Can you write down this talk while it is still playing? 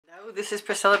Hello, this is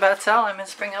Priscilla Batzell. I'm in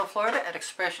Spring Hill, Florida at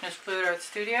Expressionist Fluid Art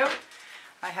Studio.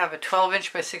 I have a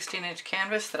 12-inch by 16-inch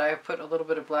canvas that I have put a little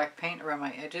bit of black paint around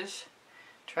my edges.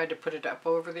 Tried to put it up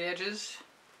over the edges.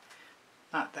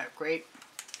 Not that great.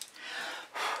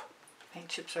 Paint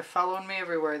chips are following me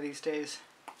everywhere these days.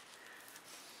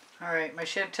 Alright, my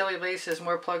Chantilly lace is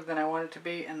more plugged than I want it to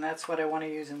be, and that's what I want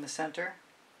to use in the center.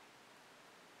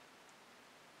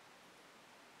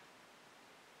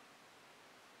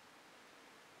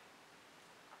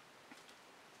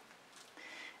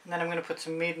 And then I'm going to put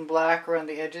some Meeden Black around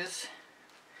the edges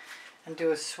and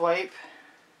do a swipe.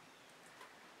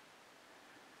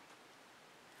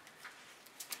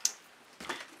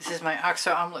 This is my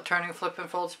OXO Omelette Turning Flip and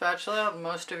Fold Spatula.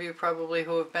 Most of you probably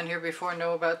who have been here before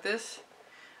know about this.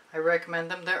 I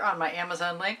recommend them. They're on my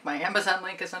Amazon link. My Amazon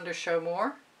link is under Show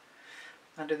More,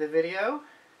 under the video.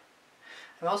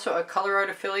 I'm also a Colourarte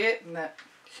affiliate, and that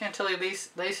Chantilly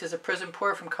lace is a Prizm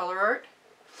Pour from Colourarte.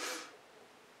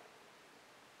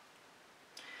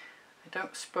 I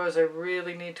don't suppose I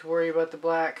really need to worry about the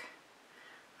black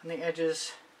on the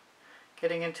edges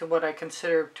getting into what I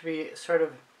consider to be sort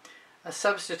of a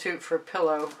substitute for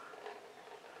pillow.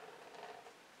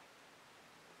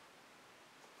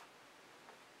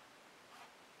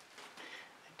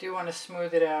 I do want to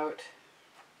smooth it out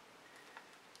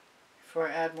before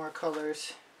I add more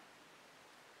colors.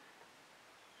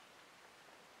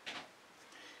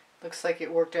 Looks like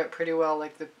it worked out pretty well,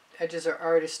 like the edges are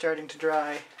already starting to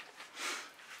dry.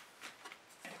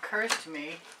 It occurs to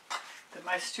me that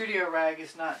my studio rag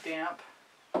is not damp,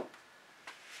 but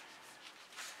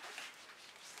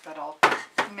I'll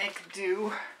make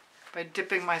do by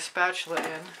dipping my spatula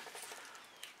in.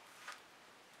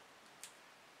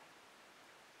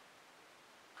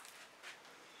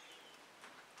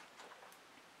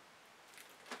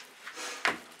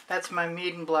 That's my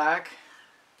Meeden Black,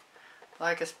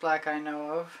 blackest black I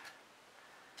know of.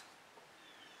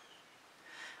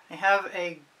 I have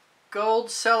a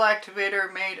gold cell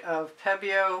activator made of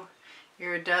Pebeo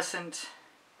iridescent.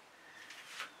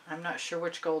 I'm not sure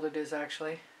which gold it is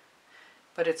actually,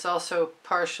 but it's also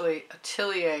partially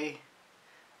Atelier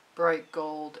bright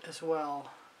gold as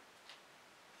well.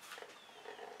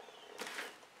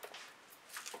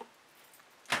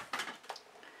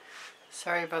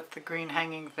 Sorry about the green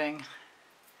hanging thing.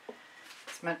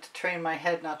 It's meant to train my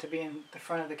head not to be in the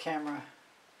front of the camera.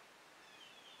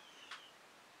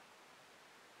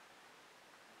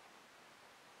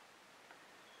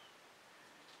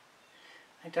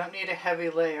 I don't need a heavy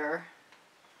layer,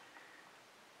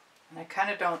 and I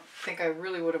kind of don't think I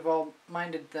really would have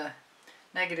minded the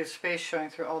negative space showing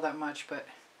through all that much, but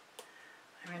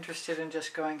I'm interested in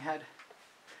just going ahead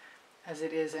as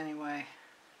it is anyway.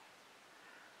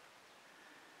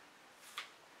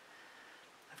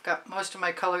 I've got most of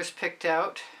my colors picked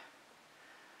out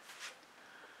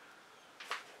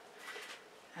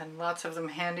and lots of them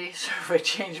handy, so if I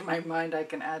change my mind I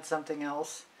can add something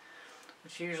else,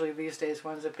 which usually these days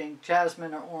winds up being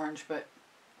jasmine or orange, but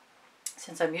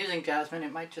since I'm using jasmine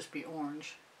it might just be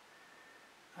orange.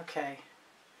 Okay,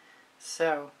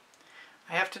 so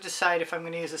I have to decide if I'm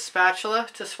going to use a spatula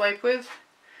to swipe with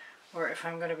or if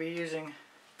I'm going to be using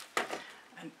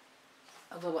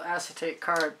a little acetate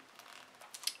card.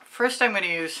 First I'm going to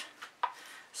use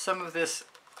some of this.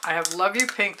 I have Love You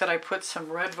Pink that I put some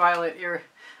red violet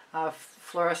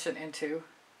fluorescent into,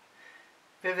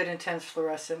 Vivid Intense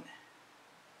Fluorescent.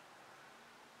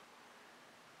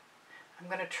 I'm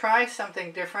going to try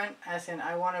something different, as in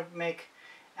I want to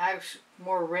add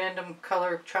more random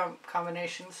color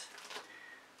combinations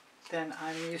than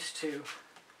I'm used to.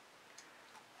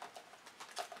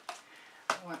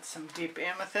 I want some deep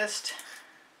amethyst.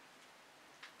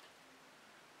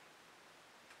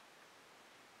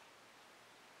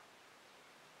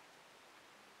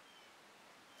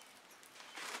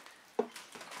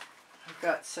 I've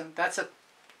got some, that's a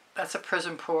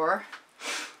Prizm Pour.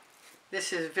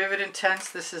 This is Vivid Intense,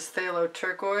 this is Phthalo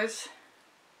Turquoise.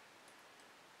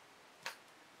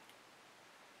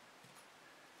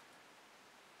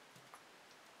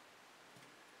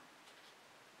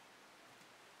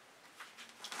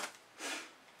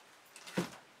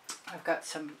 I've got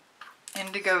some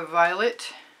Indigo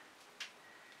Violet.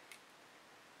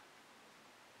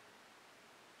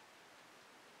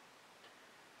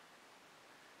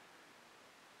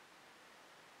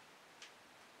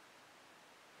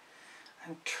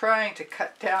 I'm trying to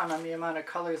cut down on the amount of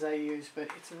colors I use, but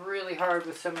it's really hard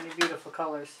with so many beautiful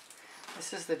colors.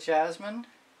 This is the Jasmine.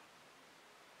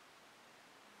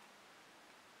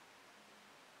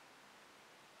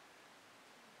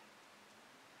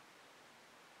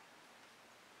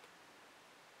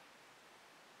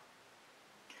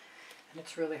 And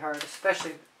it's really hard,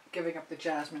 especially giving up the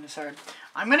jasmine is hard.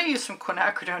 I'm going to use some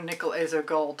Quinacridone Nickel Azo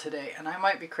Gold today, and I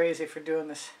might be crazy for doing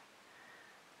this.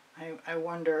 I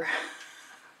wonder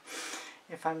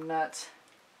if I'm nuts.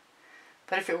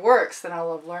 But if it works, then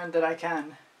I'll have learned that I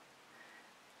can.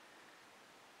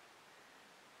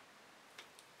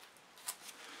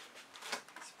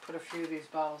 Let's put a few of these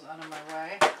bottles out of my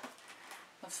way.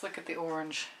 Let's look at the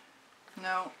orange.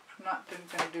 No, I'm not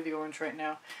going to do the orange right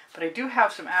now. But I do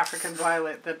have some African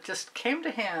violet that just came to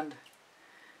hand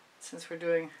since we're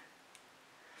doing...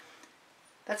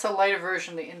 That's a lighter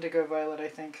version of the indigo violet, I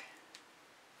think.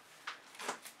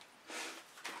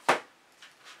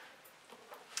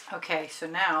 Okay, so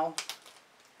now,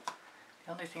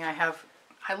 the only thing I have,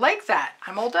 I like that.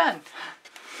 I'm all done.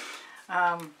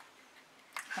 I'm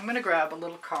going to grab a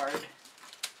little card.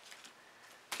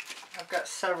 I've got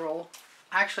several.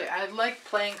 Actually, I like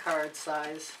playing card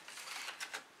size,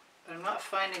 but I'm not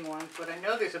finding one, but I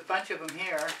know there's a bunch of them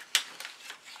here.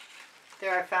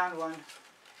 There, I found one.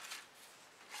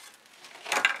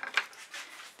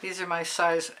 These are my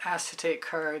size acetate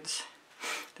cards.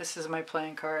 This is my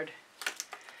playing card.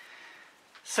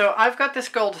 So I've got this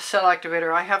gold cell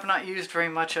activator I have not used very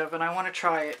much of, and I want to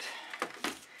try it.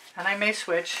 And I may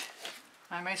switch.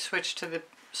 I may switch to the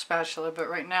spatula, but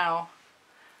right now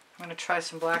I'm going to try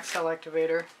some black cell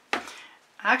activator.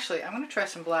 Actually, I'm going to try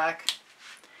some black,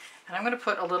 and I'm going to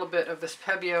put a little bit of this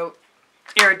Pebeo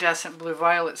iridescent blue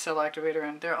violet cell activator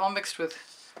in. They're all mixed with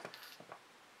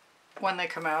when they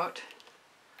come out,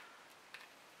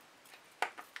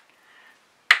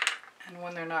 and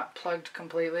when they're not plugged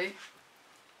completely.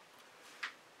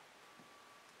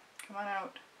 Come on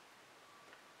out.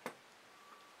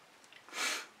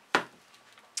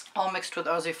 All mixed with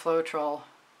Aussie Floetrol.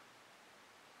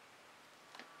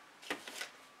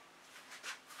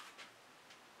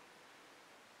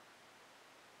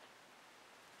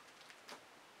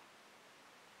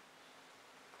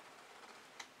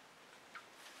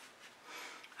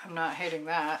 I'm not hating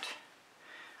that.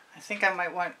 I think I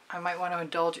might want to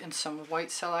indulge in some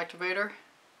white cell activator.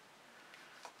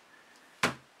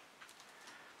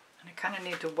 And I kind of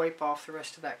need to wipe off the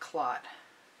rest of that clot,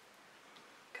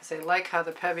 because I like how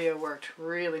the Pebeo worked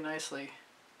really nicely.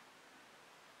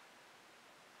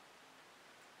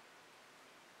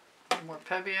 A little more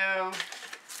Pebeo,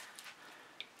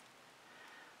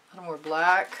 a little more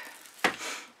black.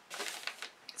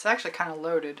 It's actually kind of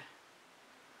loaded.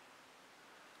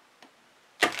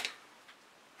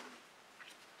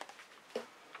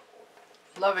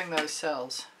 Loving those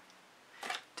cells.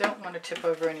 Don't want to tip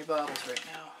over any bottles right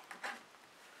now.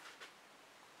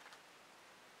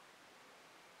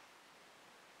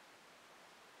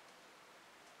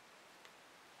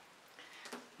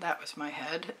 That was my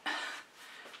head.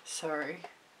 Sorry.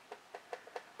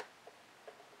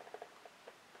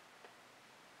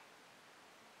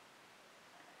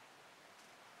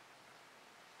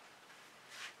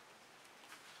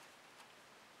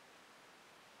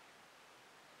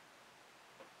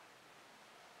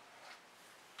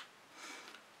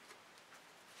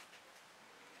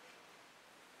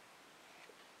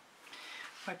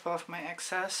 Wipe off my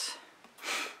excess.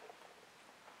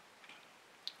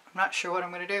 I'm not sure what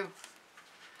I'm going to do,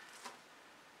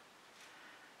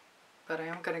 but I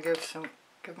am going to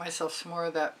give myself some more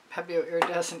of that Pebeo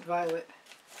iridescent violet,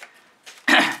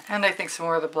 and I think some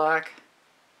more of the black.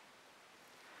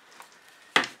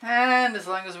 And as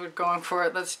long as we're going for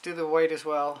it, let's do the white as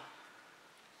well,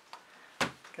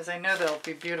 because I know they'll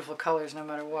be beautiful colors no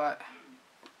matter what.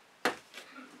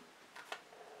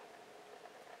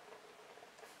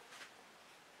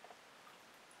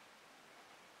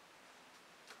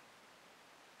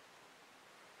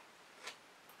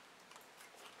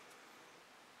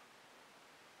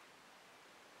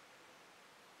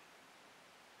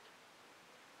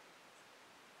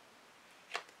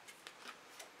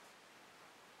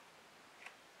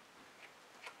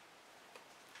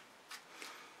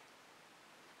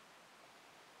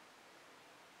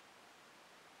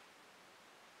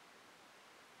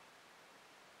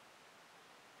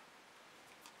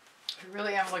 I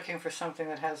really am looking for something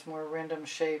that has more random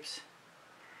shapes.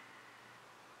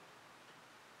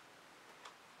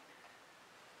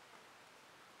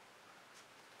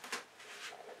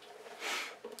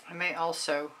 I may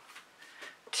also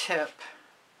tip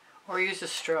or use a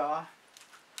straw.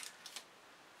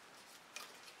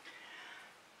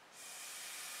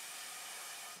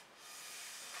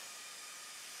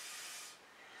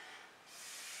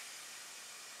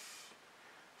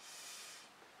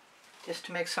 Just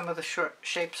to make some of the short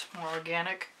shapes more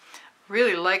organic.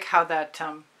 Really like how that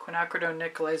Quinacridone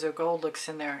Nickel Azo Gold looks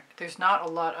in there. There's not a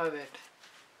lot of it.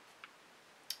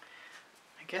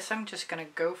 guess I'm just going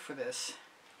to go for this.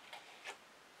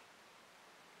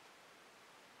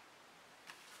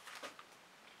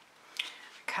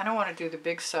 I kind of want to do the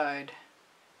big side,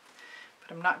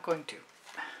 but I'm not going to.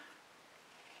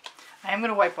 I am going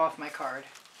to wipe off my card.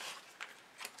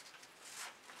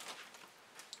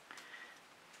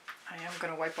 I am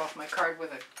going to wipe off my card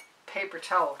with a paper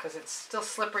towel because it's still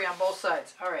slippery on both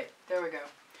sides. Alright, there we go.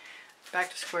 Back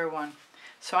to square one.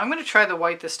 So I'm going to try the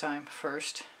white this time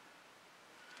first.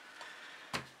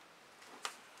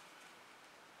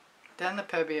 Then the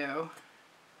Pebeo.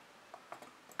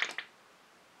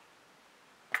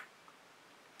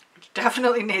 Which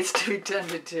definitely needs to be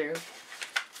tended to.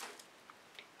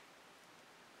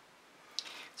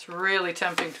 It's really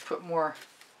tempting to put more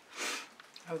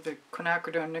of the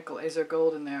Quinacridone Nickel Azo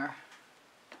Gold in there.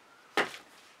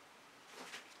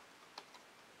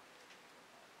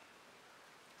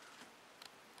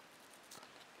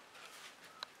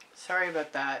 Sorry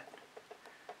about that.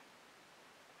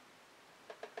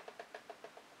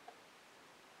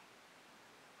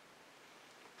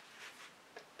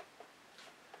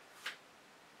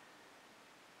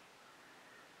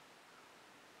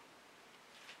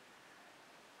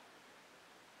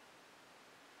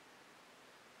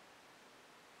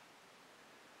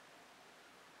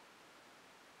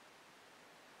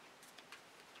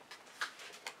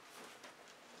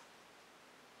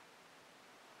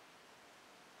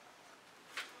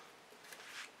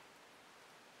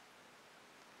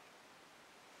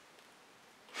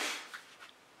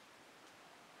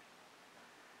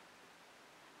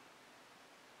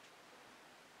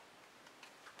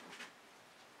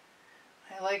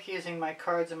 I like using my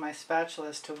cards and my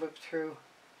spatulas to whip through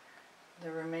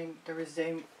the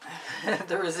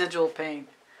residual paint.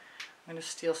 I'm going to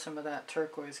steal some of that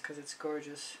turquoise because it's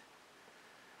gorgeous.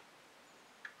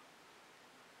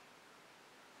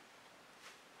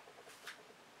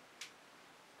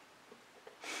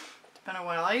 It's been a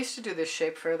while. I used to do this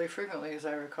shape fairly frequently, as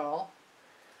I recall.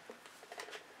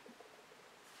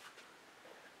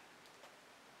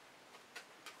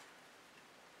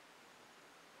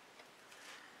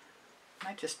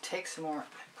 I just take some more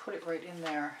and put it right in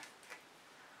there.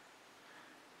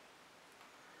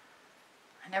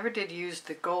 I never did use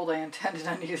the gold I intended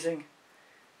on using,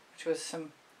 which was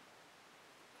some,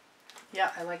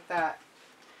 yeah, I like that,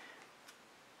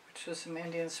 which was some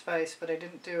Indian spice, but I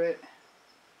didn't do it.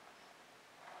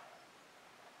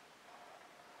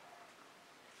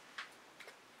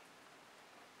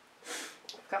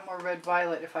 I've got more red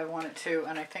violet if I wanted to,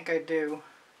 and I think I do.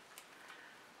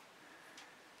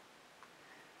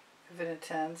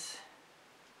 Intense.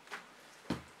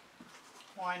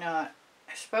 Why not?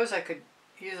 I suppose I could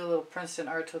use a little Princeton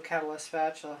Art Tool Catalyst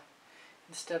spatula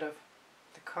instead of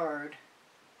the card.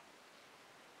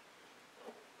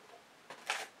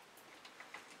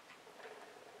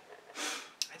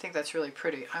 I think that's really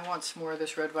pretty. I want some more of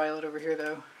this red violet over here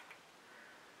though.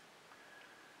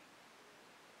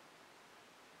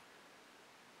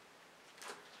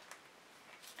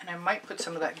 And I might put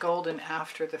some of that gold in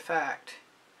after the fact.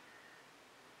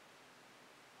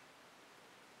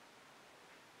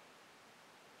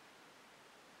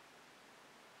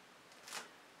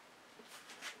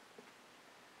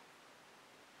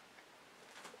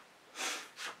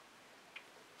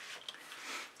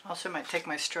 Also might take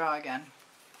my straw again.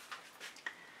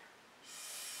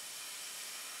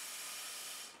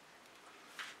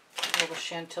 A little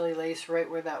Chantilly lace right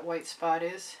where that white spot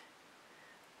is.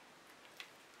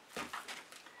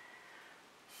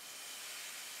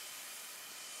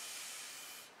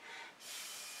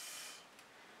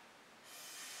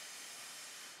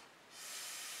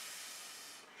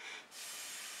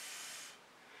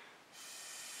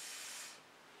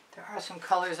 There are some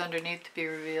colors underneath to be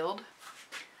revealed.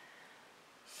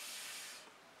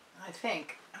 I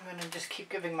think I'm going to just keep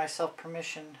giving myself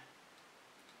permission.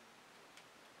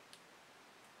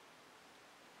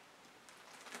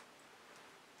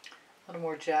 A little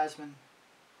more jasmine.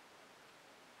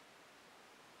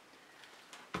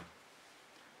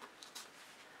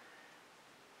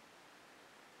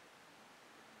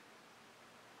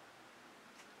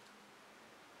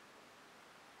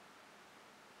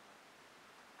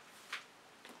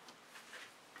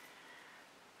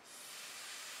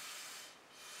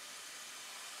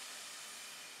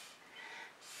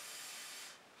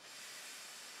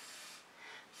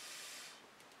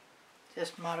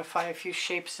 Just modify a few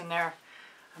shapes in there.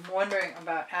 I'm wondering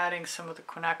about adding some of the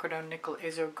Quinacridone Nickel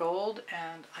Azo Gold,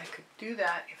 and I could do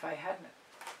that if I hadn't.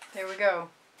 There we go.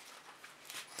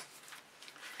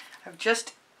 I've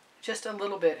just a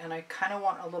little bit, and I kind of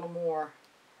want a little more.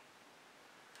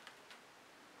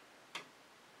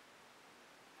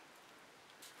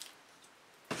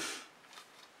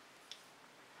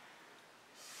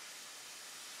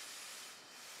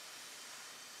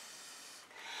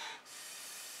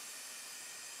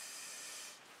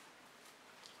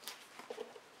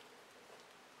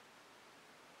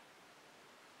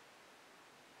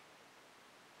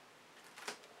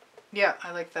 Yeah,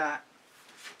 I like that.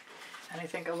 And I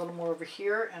think a little more over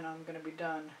here, and I'm going to be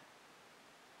done.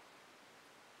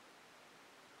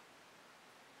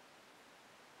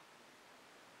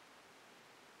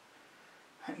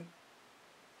 I'm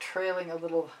trailing a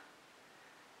little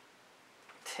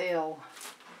tail.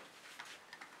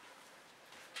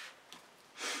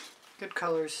 Good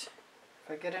colors.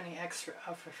 If I get any extra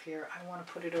off of here, I want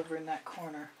to put it over in that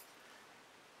corner.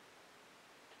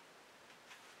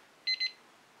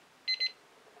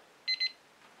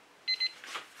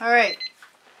 All right.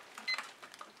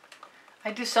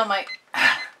 I do sell my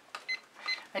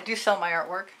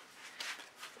artwork.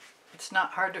 It's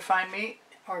not hard to find me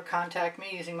or contact me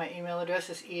using my email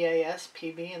address. It's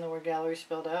easpb and the word gallery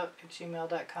spelled out at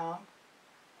gmail.com.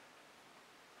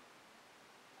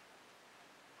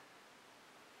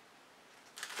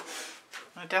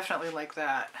 I definitely like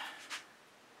that.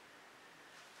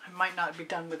 I might not be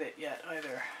done with it yet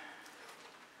either.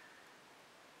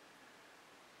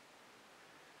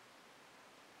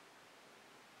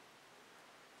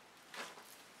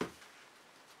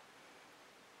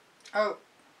 Oh,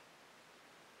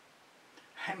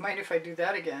 I might if I do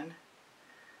that again.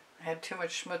 I had too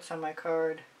much schmutz on my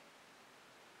card.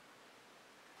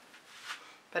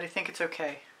 But I think it's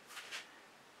okay.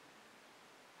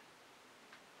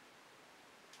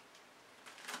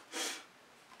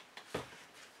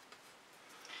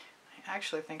 I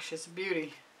actually think she's a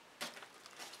beauty.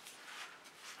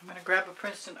 I'm going to grab a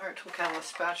Princeton Art Tool Catalyst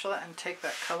spatula and take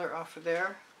that color off of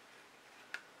there.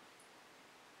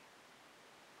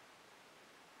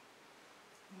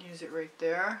 Use it right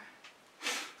there.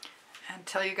 And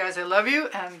tell you guys I love you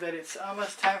and that it's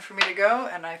almost time for me to go,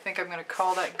 and I think I'm going to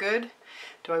call that good.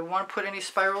 Do I want to put any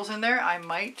spirals in there? I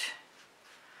might.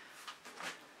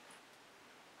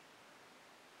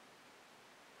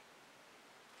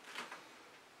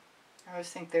 I always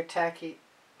think they're tacky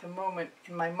the moment,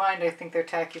 in my mind I think they're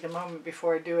tacky the moment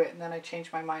before I do it, and then I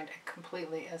change my mind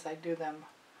completely as I do them,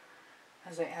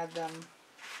 as I add them.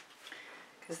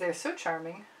 Because they're so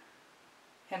charming,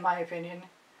 in my opinion.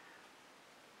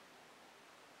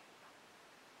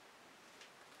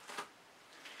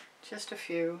 Just a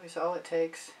few is all it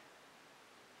takes.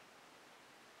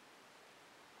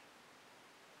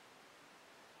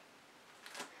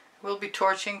 We'll be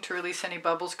torching to release any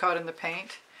bubbles caught in the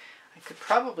paint. I could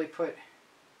probably put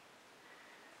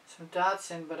some dots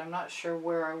in, but I'm not sure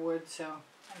where I would, so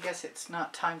I guess it's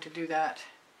not time to do that.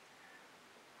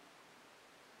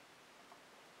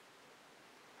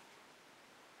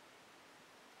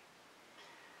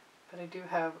 But I do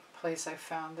have a place I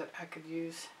found that I could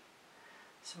use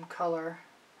some color.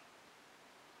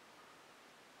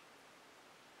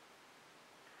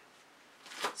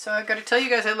 So I've got to tell you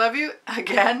guys I love you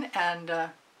again, and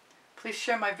please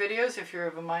share my videos if you're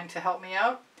of a mind to help me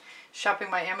out. Shopping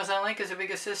my Amazon link is a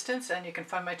big assistance, and you can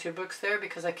find my 2 books there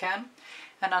because I can,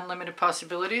 and Unlimited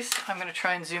Possibilities. I'm going to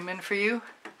try and zoom in for you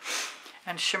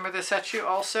and shimmer this at you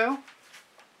also.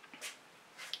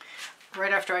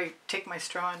 Right after I take my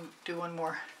straw and do one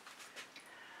more.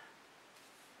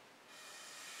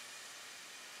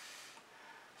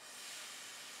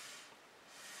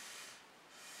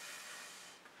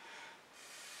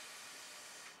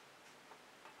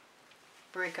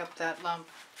 Break up that lump.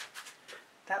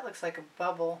 That looks like a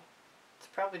bubble. It's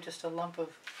probably just a lump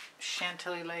of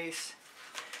Chantilly lace.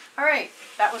 Alright,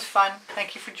 that was fun.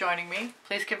 Thank you for joining me.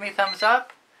 Please give me a thumbs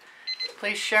up.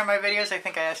 Please share my videos. I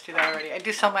think I asked you that already. I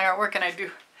do sell my artwork, and I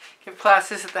do give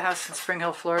classes at the house in Spring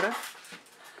Hill, Florida.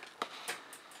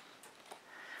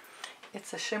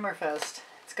 It's a shimmer fest.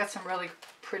 It's got some really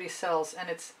pretty cells, and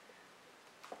it's...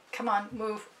 Come on,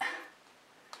 move.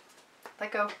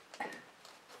 Let go.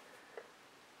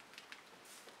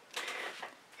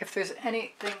 If there's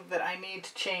anything that I need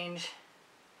to change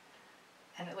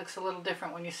and it looks a little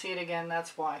different when you see it again,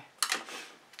 that's why.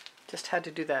 Just had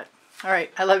to do that.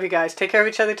 Alright, I love you guys. Take care of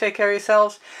each other, take care of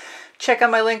yourselves. Check on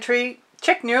my Linktree.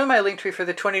 Check near my Linktree for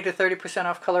the 20 to 30%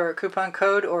 off Colourarte coupon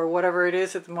code, or whatever it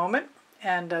is at the moment.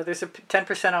 And there's a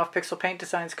 10% off Pixel Paint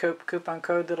Designs coupon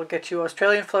code that'll get you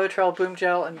Australian Floetrol, Bloom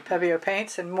Gel, and Pevio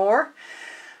paints and more.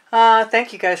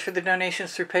 Thank you guys for the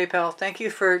donations through PayPal. Thank you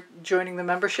for joining the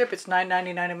membership. It's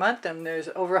 $9.99 a month, and there's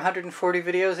over 140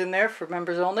 videos in there for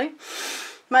members only.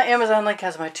 My Amazon link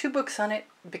has my 2 books on it,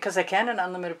 Because I Can and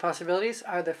Unlimited Possibilities,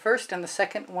 are the first and the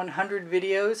second 100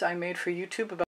 videos I made for YouTube about